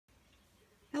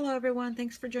Hello everyone,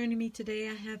 thanks for joining me today.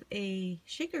 I have a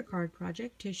shaker card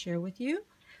project to share with you.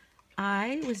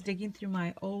 I was digging through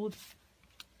my old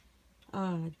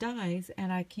dies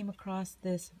and I came across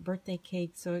this birthday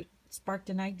cake, so it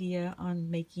sparked an idea on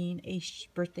making a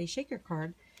birthday shaker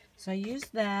card. So I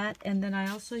used that, and then I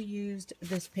also used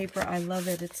this paper. I love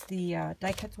it. It's the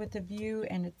Die Cuts with a View,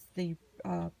 and it's the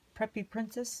Preppy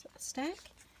Princess stack.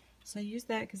 So I used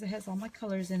that because it has all my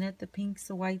colors in it, the pinks,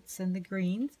 the whites, and the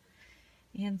greens.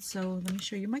 And so let me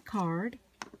show you my card.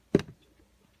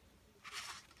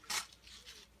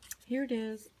 Here it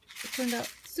is. It turned out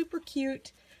super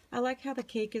cute. I like how the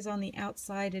cake is on the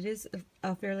outside. It is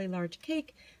a fairly large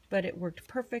cake, but it worked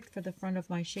perfect for the front of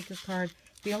my shaker card.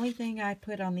 The only thing I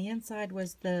put on the inside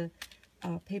was the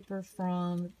paper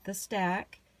from the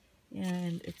stack,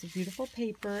 and it's a beautiful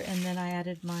paper, and then I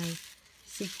added my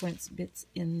sequence bits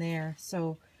in there.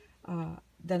 So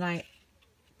then I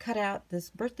cut out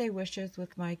this birthday wishes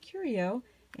with my Curio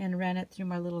and ran it through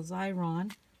my little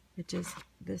Xyron, which is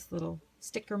this little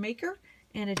sticker maker,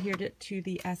 and adhered it to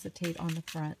the acetate on the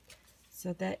front.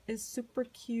 So that is super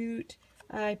cute.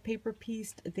 I paper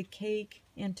pieced the cake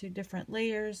into different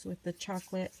layers with the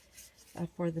chocolate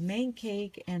for the main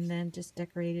cake, and then just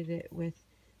decorated it with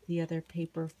the other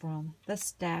paper from the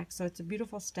stack. So it's a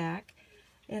beautiful stack.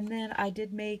 And then I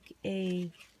did make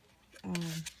a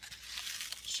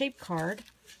shape card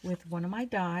with one of my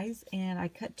dies, and I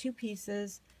cut two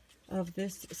pieces of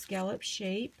this scallop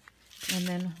shape, and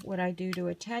then what I do to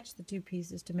attach the two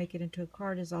pieces to make it into a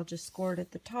card is I'll just score it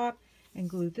at the top and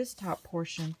glue this top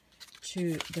portion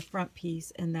to the front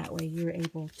piece, and that way you're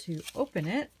able to open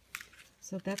it.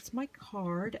 So that's my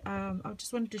card. I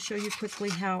just wanted to show you quickly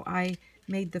how I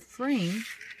made the frame,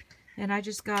 and I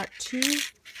just got two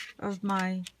of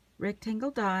my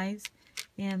rectangle dies,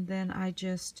 and then I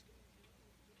just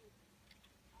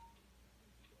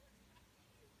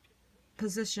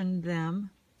positioned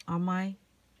them on my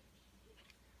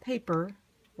paper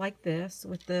like this,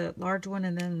 with the large one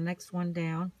and then the next one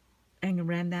down, and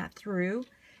ran that through.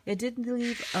 It did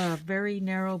leave a very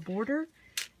narrow border,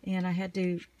 and I had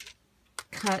to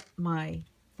cut my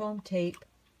foam tape.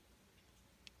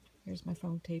 Here's my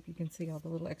foam tape. You can see all the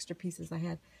little extra pieces I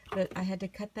had, but I had to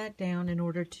cut that down in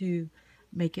order to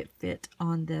make it fit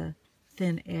on the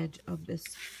thin edge of this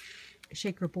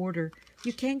shaker border.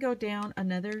 You can go down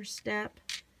another step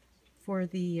for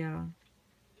the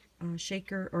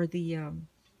shaker or the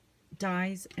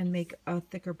dies and make a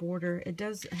thicker border. It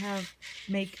does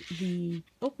make the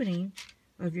opening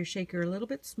of your shaker a little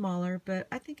bit smaller, but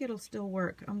I think it'll still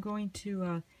work. I'm going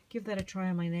to give that a try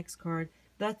on my next card.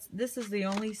 This is the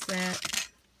only set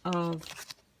of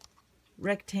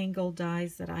rectangle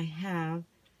dies that I have,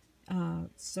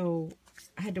 so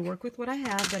I had to work with what I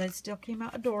have, but it still came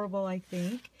out adorable, I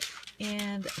think.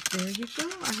 And there you go.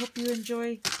 I hope you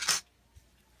enjoy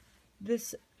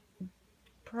this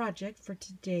project for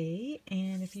today,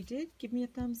 and if you did, give me a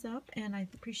thumbs up, and I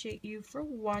appreciate you for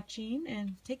watching,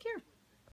 and take care.